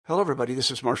Hello, everybody. This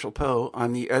is Marshall Poe.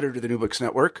 I'm the editor of the New Books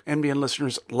Network. NBN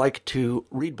listeners like to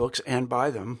read books and buy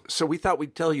them. So we thought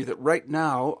we'd tell you that right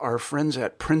now, our friends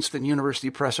at Princeton University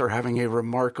Press are having a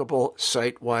remarkable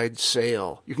site-wide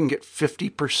sale. You can get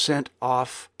 50%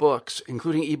 off books,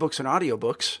 including ebooks and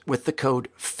audiobooks, with the code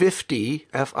 50,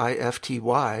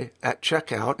 F-I-F-T-Y, at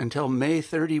checkout until May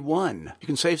 31. You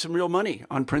can save some real money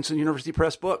on Princeton University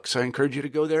Press books. I encourage you to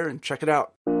go there and check it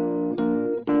out.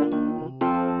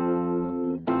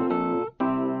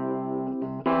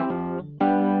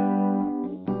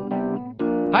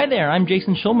 Hi there, I'm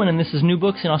Jason Schulman, and this is New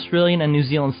Books in Australian and New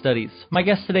Zealand Studies. My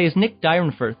guest today is Nick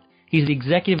Dyrenforth. He's the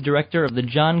Executive Director of the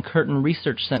John Curtin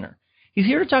Research Centre. He's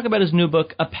here to talk about his new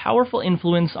book, A Powerful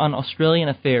Influence on Australian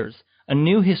Affairs, A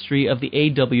New History of the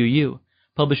AWU,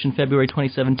 published in February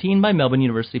 2017 by Melbourne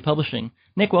University Publishing.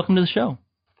 Nick, welcome to the show.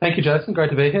 Thank you, Jason. Great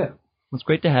to be here. It's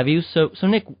great to have you. So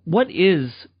Nick, what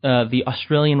is the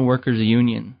Australian Workers'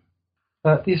 Union?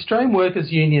 The Australian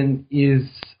Workers' Union is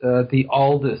the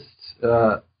oldest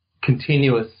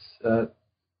continuous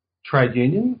trade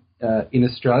union in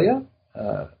Australia.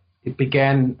 It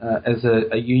began as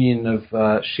a union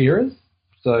of shearers,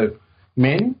 so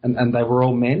men, and they were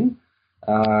all men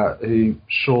who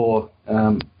shore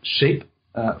sheep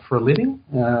for a living.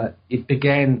 It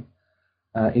began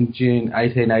in June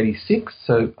 1886,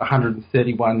 so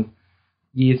 131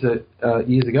 years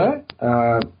ago.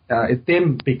 It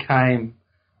then became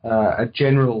a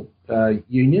general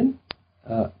union,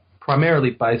 primarily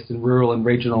based in rural and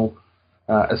regional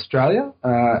Australia,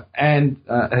 and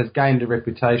has gained a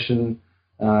reputation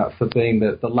for being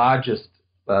the largest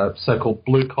so-called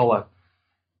blue-collar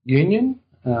union,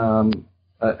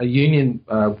 a union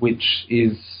which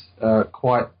is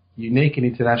quite unique in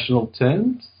international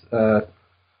terms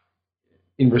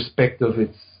in respect of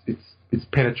its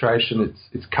penetration,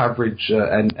 its coverage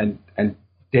and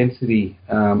density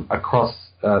across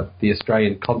the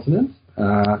Australian continent,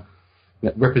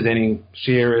 representing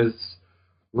shearers,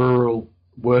 rural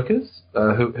workers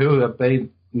who have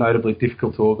been notably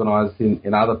difficult to organise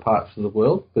in other parts of the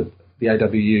world, but the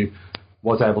AWU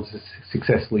was able to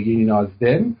successfully unionise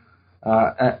them,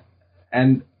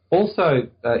 and also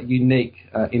unique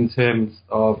in terms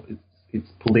of its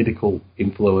political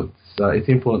influence, its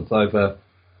influence over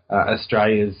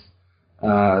Australia's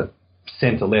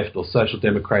centre-left or social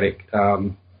democratic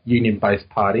union-based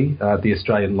party, the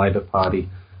Australian Labor Party,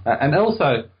 and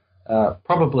also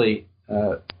probably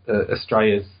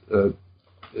Australia's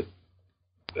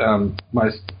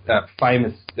most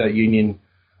famous union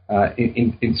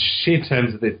in sheer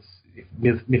terms of its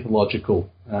mythological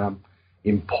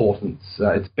importance.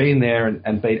 It's been there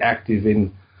and been active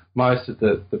in most of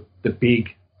the big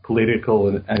political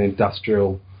and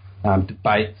industrial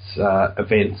debates,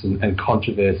 events and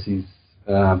controversies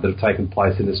that have taken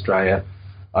place in Australia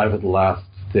over the last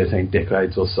 13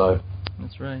 decades or so.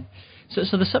 That's right.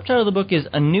 So the subtitle of the book is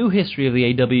A New History of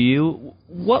the AWU.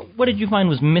 What did you find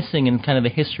was missing in kind of the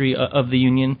history of the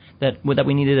union that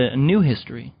we needed a new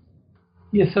history?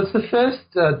 Yes, so it's the first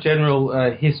general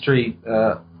history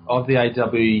of the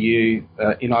AWU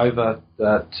in over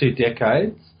 2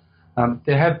 decades.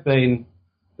 There have been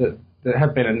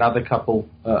another couple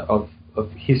of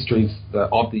histories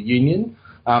of the union,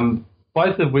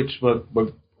 both of which were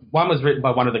one was written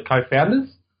by one of the co-founders,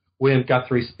 William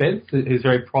Guthrie Spence, who's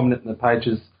very prominent in the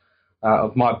pages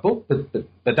of my book, but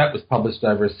that was published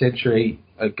over a century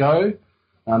ago.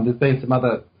 There's been some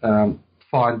other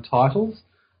fine titles,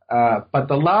 but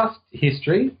the last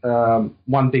history,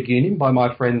 One Big Union, by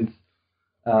my friends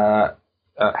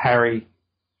Harry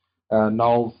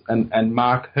Knowles and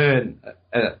Mark Hearn,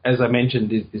 as I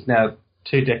mentioned, is now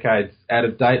 2 decades out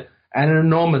of date, and an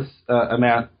enormous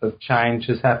amount of change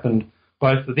has happened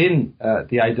both within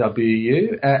the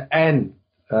AWU and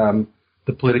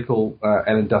the political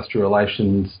and industrial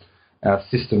relations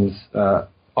systems of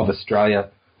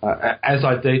Australia. As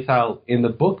I detail in the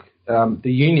book,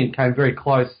 the union came very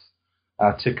close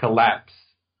to collapse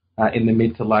in the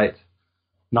mid to late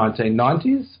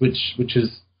 1990s, which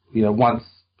is once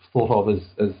thought of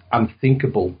as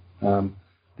unthinkable.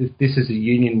 This is a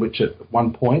union which at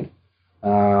one point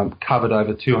covered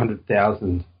over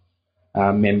 200,000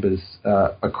 members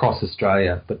across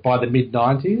Australia, but by the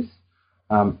mid-90s,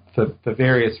 for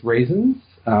various reasons,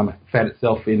 found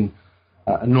itself in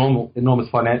enormous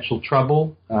financial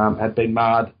trouble, had been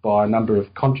marred by a number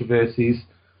of controversies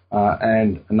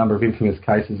and a number of infamous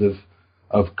cases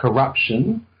of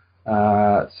corruption.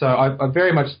 So I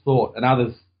very much thought, and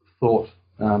others thought,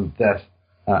 that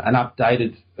an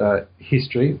updated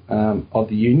history of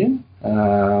the union,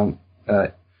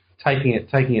 taking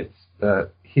its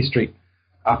history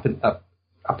up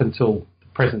until the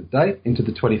present date into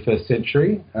the 21st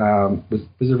century was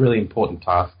a really important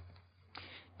task.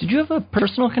 Did you have a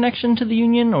personal connection to the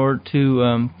Union or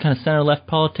to kind of center-left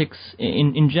politics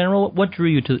in general? What drew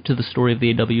you to the story of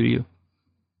the AWU?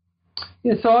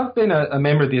 Yeah, so I've been a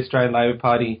member of the Australian Labor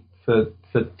Party for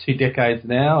 2 decades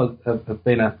now. I've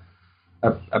been a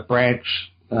branch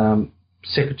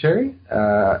secretary,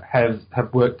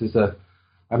 have worked as a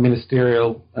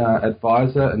ministerial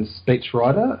advisor and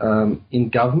speechwriter in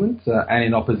government and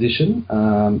in opposition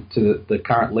to the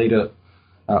current leader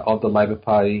of the Labor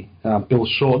Party, Bill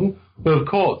Shorten, who of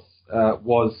course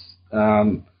was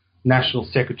National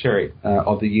Secretary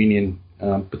of the Union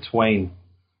between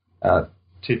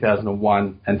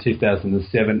 2001 and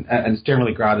 2007, and is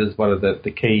generally regarded as one of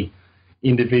the key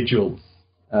individuals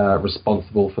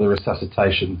responsible for the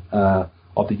resuscitation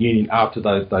of the Union after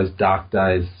those dark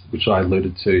days, which I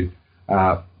alluded to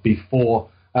before,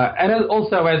 and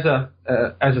also as a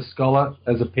scholar,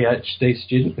 as a PhD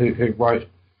student who wrote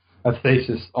a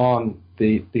thesis on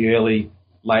the early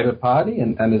Labor Party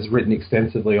and has written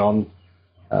extensively on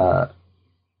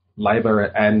Labor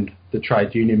and the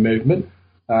trade union movement.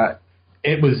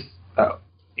 It was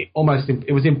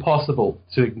impossible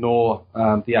to ignore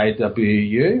the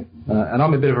AWU, and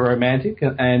I'm a bit of a romantic,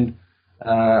 and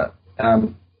it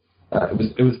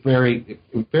was very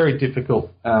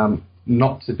difficult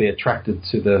not to be attracted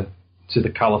to the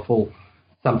colourful,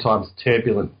 sometimes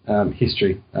turbulent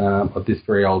history of this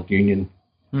very old union.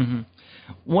 Mm-hmm.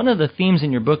 One of the themes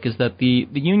in your book is that the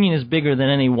union is bigger than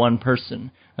any one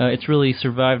person. It's really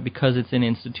survived because it's an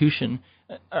institution.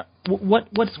 What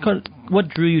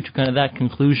drew you to kind of that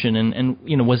conclusion? And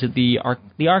was it the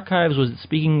archives? Was it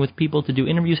speaking with people to do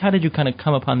interviews? How did you kind of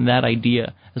come upon that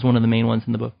idea as one of the main ones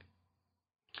in the book?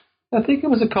 I think it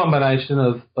was a combination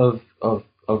of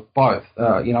both.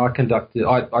 I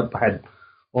had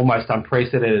almost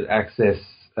unprecedented access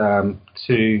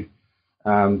to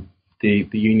the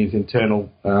union's internal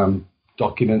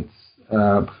documents,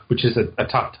 which is a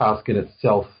tough task in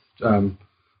itself,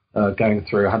 going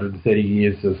through 130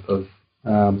 years of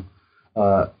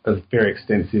very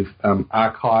extensive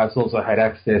archives. Also had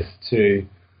access to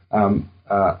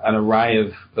an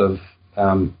array of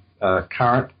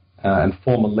current and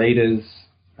former leaders.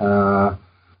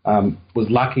 Was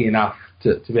lucky enough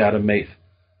to be able to meet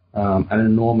an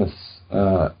enormous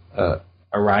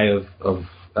array of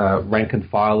rank and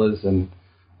filers and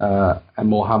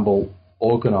more humble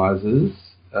organisers,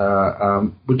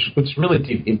 which really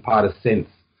did impart a sense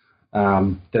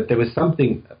that there was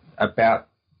something about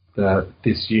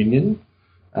this union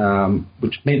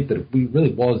which meant that it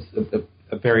really was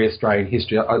a very Australian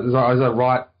history. As I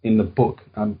write in the book,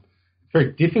 it's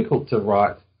very difficult to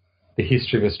write the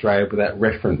history of Australia without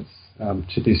reference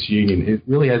to this union. It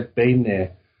really has been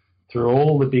there through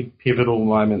all the big pivotal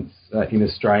moments in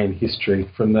Australian history,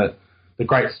 from the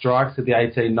great strikes of the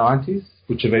 1890s,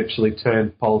 which eventually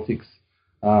turned politics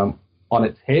on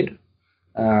its head,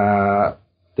 the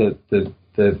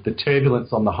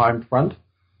turbulence on the home front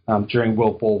during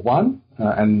World War One,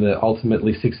 and the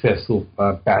ultimately successful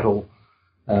battle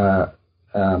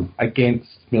against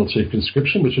military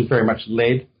conscription, which was very much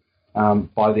led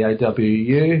by the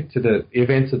AWU, to the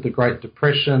events of the Great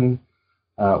Depression,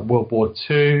 World War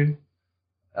II,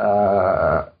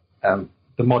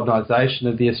 the modernisation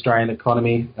of the Australian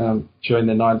economy during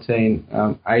the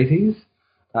 1980s,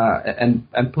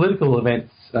 and political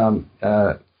events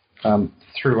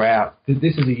throughout.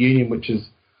 This is a union which has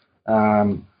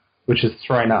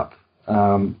thrown up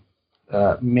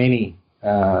many,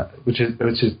 which has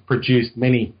produced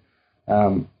many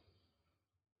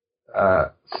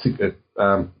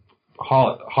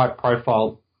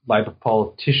high-profile Labor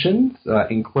politicians,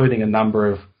 including a number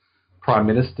of prime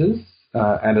ministers,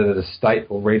 and at a state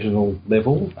or regional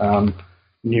level,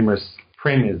 numerous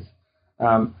premiers.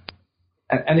 And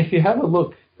if you have a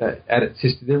look at its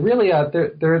history, there really are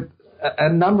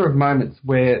a number of moments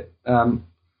where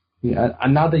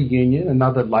another union,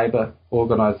 another Labor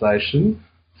organisation,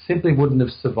 simply wouldn't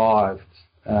have survived.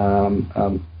 For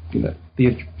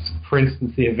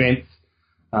instance, the events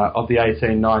of the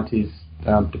 1890s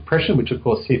depression, which of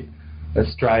course hit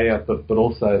Australia, but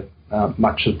also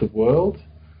much of the world,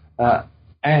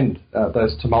 and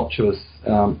those tumultuous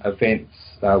events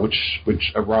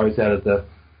which arose out of the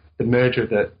merger of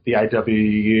the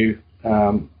AWU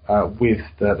with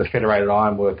the Federated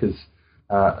Ironworkers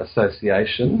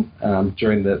Association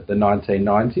during the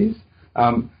 1990s.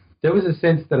 There was a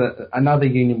sense that another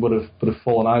union would have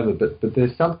fallen over, but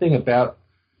there's something about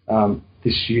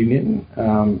this union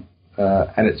and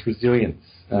its resilience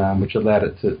which allowed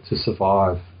it to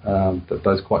survive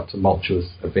those quite tumultuous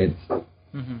events.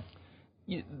 Mm-hmm.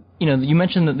 You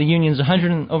mentioned that the union's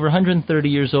over 130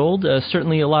 years old.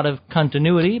 Certainly a lot of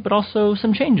continuity, but also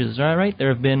some changes. Right?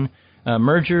 There have been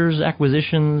mergers,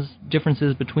 acquisitions,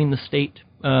 differences between the state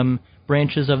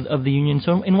branches of the union.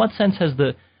 So, in what sense has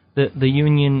the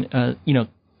union,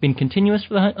 been continuous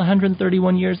for the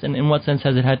 131 years, and in what sense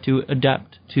has it had to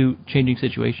adapt to changing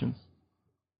situations?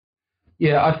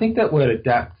 Yeah, I think that word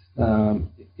adapt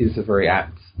is a very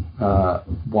apt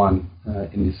one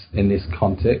in this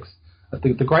context. I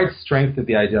think the great strength of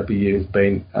the AWU has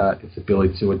been its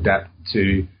ability to adapt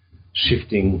to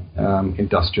shifting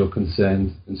industrial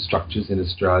concerns and structures in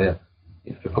Australia.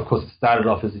 Of course, it started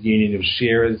off as a union of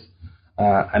shearers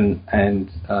and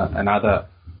other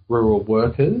rural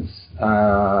workers,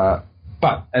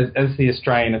 but as the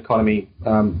Australian economy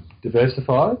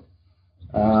diversified,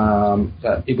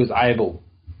 it was able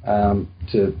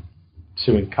to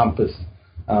encompass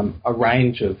a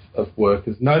range of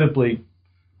workers, notably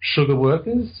sugar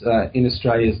workers in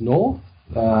Australia's north,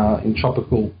 in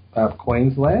tropical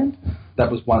Queensland. That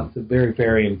was once a very,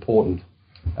 very important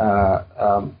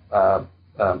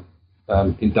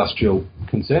industrial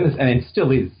concern, and it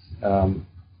still is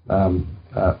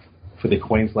for the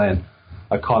Queensland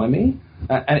economy.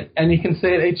 And you can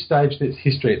see at each stage of its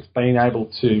history, it's been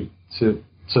able to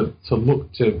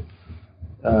look to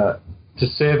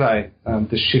survey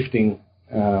the shifting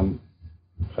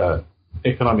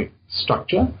economic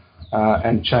structure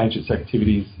and change its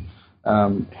activities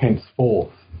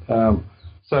henceforth.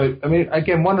 So, I mean,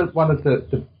 again, one of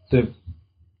the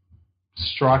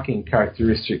striking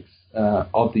characteristics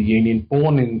of the union,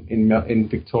 born in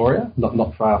Victoria,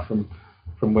 not far from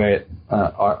where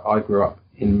I grew up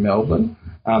in Melbourne,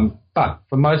 but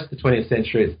for most of the 20th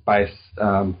century, its base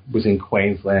was in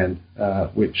Queensland,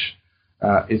 which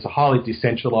is a highly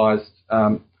decentralised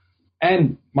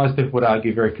and most people would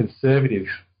argue very conservative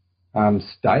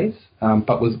state,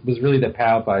 but was really the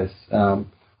power base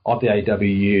of the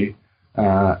AWU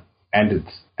and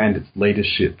its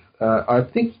leadership. I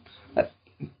think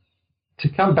to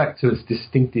come back to its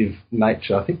distinctive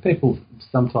nature, I think people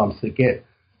sometimes forget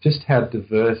just how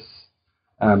diverse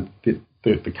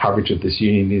the coverage of this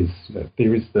union is.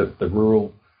 There is the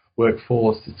rural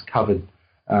workforce. It's covered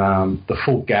the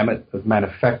full gamut of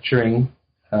manufacturing,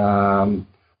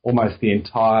 almost the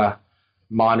entire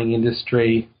mining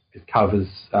industry. It covers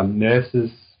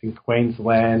nurses in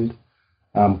Queensland,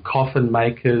 coffin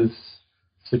makers,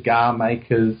 cigar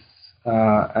makers,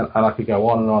 and I could go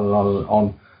on and on and on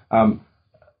and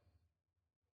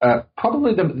on.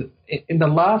 Probably in the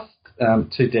last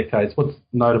 2 decades, what's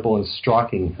notable and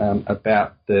striking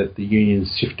about the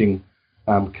union's shifting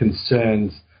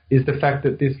concerns is the fact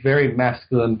that this very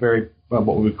masculine, very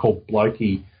what we would call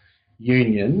blokey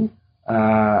union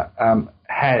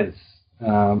has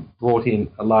brought in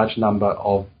a large number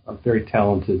of very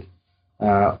talented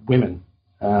women.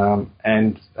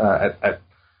 And at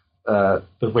the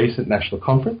recent national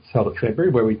conference held in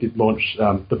February, where we did launch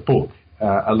the book,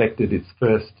 elected its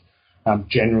first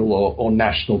general or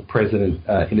national president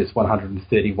in its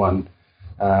 131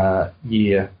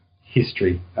 year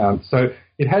history. So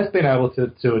it has been able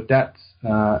to adapt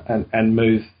and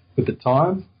move with the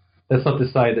times. That's not to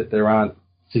say that there aren't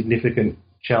significant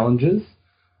challenges.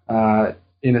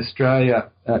 In Australia,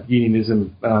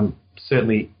 unionism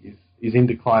certainly is in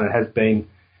decline. It has been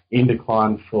in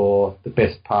decline for the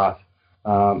best part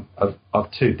of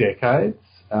 2 decades.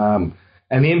 And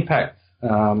the impact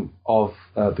of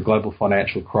the global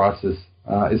financial crisis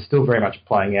is still very much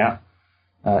playing out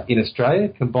in Australia,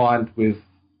 combined with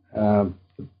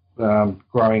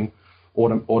growing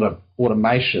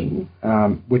automation,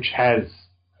 which has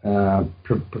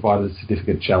provided a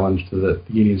significant challenge to the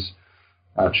union's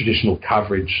traditional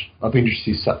coverage of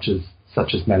industries such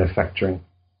as manufacturing.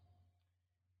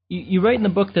 You write in the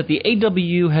book that the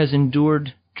AWU has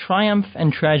endured triumph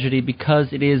and tragedy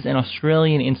because it is an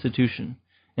Australian institution.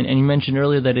 And you mentioned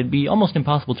earlier that it'd be almost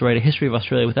impossible to write a history of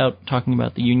Australia without talking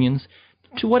about the unions.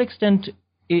 To what extent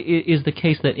is the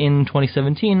case that in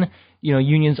 2017,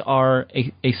 unions are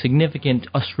a significant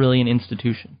Australian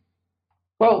institution?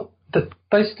 Well,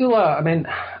 they still are. I mean,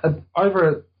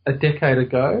 over a decade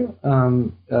ago,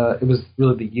 it was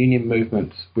really the union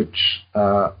movement which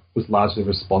was largely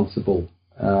responsible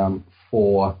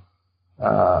for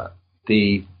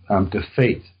the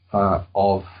defeat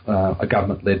of a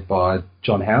government led by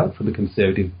John Howard from the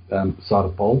Conservative side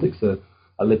of politics, a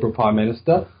Liberal Prime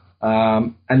Minister.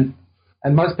 And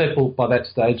most people by that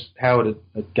stage, Howard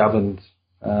had governed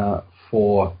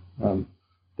for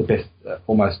the best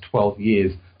almost 12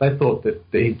 years. They thought that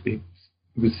it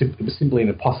was simply an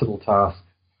impossible task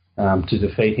to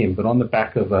defeat him. But on the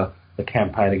back of a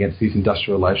campaign against these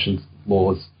industrial relations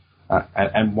laws,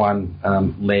 and one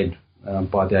led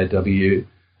by the AWU.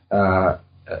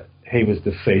 He was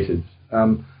defeated.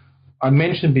 I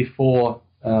mentioned before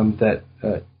that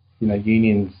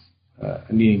unions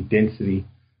and union density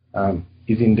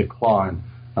is in decline.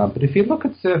 But if you look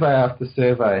at survey after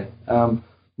survey,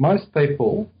 most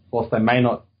people, whilst they may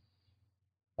not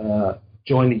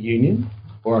join a union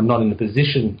or are not in a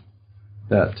position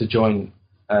to join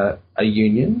a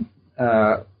union,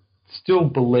 still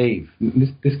believe,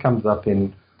 this comes up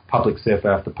in public survey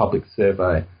after public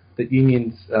survey, that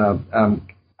unions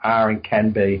are and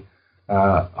can be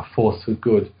a force for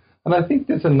good. And I think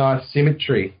there's a nice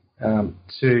symmetry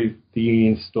to the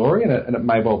union story, and it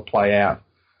may well play out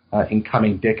in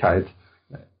coming decades.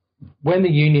 When the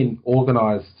union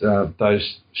organised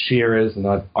those shearers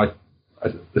and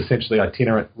essentially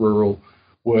itinerant rural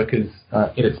workers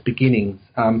in its beginnings,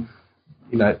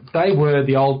 they were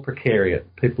the old precariat,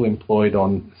 people employed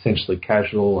on essentially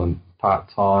casual and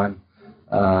part-time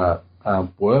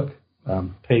work,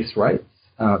 piece rates.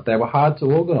 They were hard to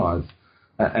organise.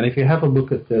 And if you have a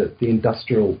look at the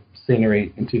industrial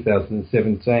scenery in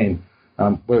 2017,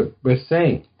 we're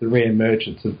seeing the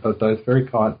re-emergence of those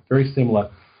very similar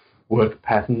work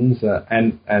patterns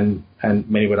and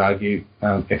many would argue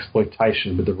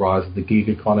exploitation with the rise of the gig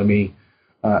economy,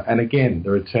 and again the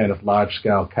return of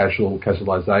large-scale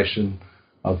casualisation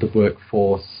of the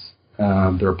workforce,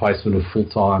 the replacement of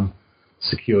full-time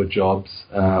secure jobs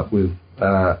with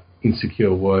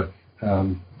insecure work,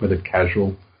 whether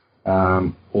casual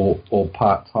or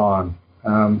part-time.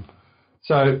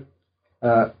 So,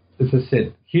 as I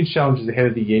said, huge challenges ahead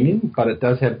of the union, but it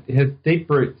has deep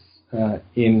roots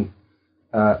in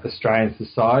Australian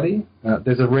society.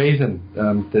 There's a reason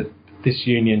that this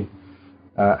union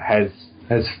has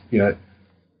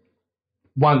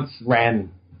once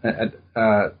ran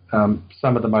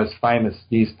some of the most famous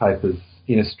newspapers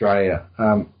in Australia,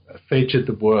 featured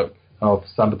the work of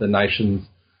some of the nation's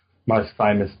most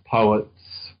famous poets,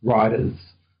 writers,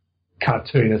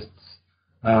 cartoonists,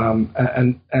 and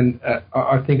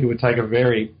I think it would take a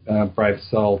very brave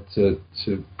soul to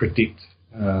predict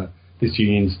this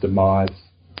union's demise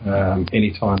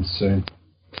anytime soon.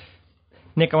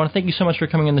 Nick, I want to thank you so much for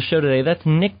coming on the show today. That's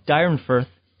Nick Dyrenforth.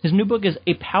 His new book is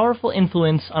A Powerful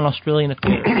Influence on Australian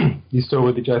Affairs. You still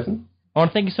with me, Jason? I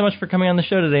want to thank you so much for coming on the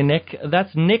show today, Nick.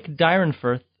 That's Nick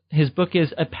Dyrenforth. His book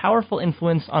is A Powerful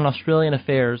Influence on Australian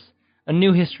Affairs, A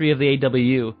New History of the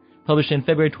AWU, published in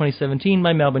February 2017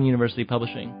 by Melbourne University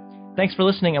Publishing. Thanks for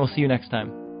listening, and we'll see you next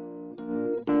time.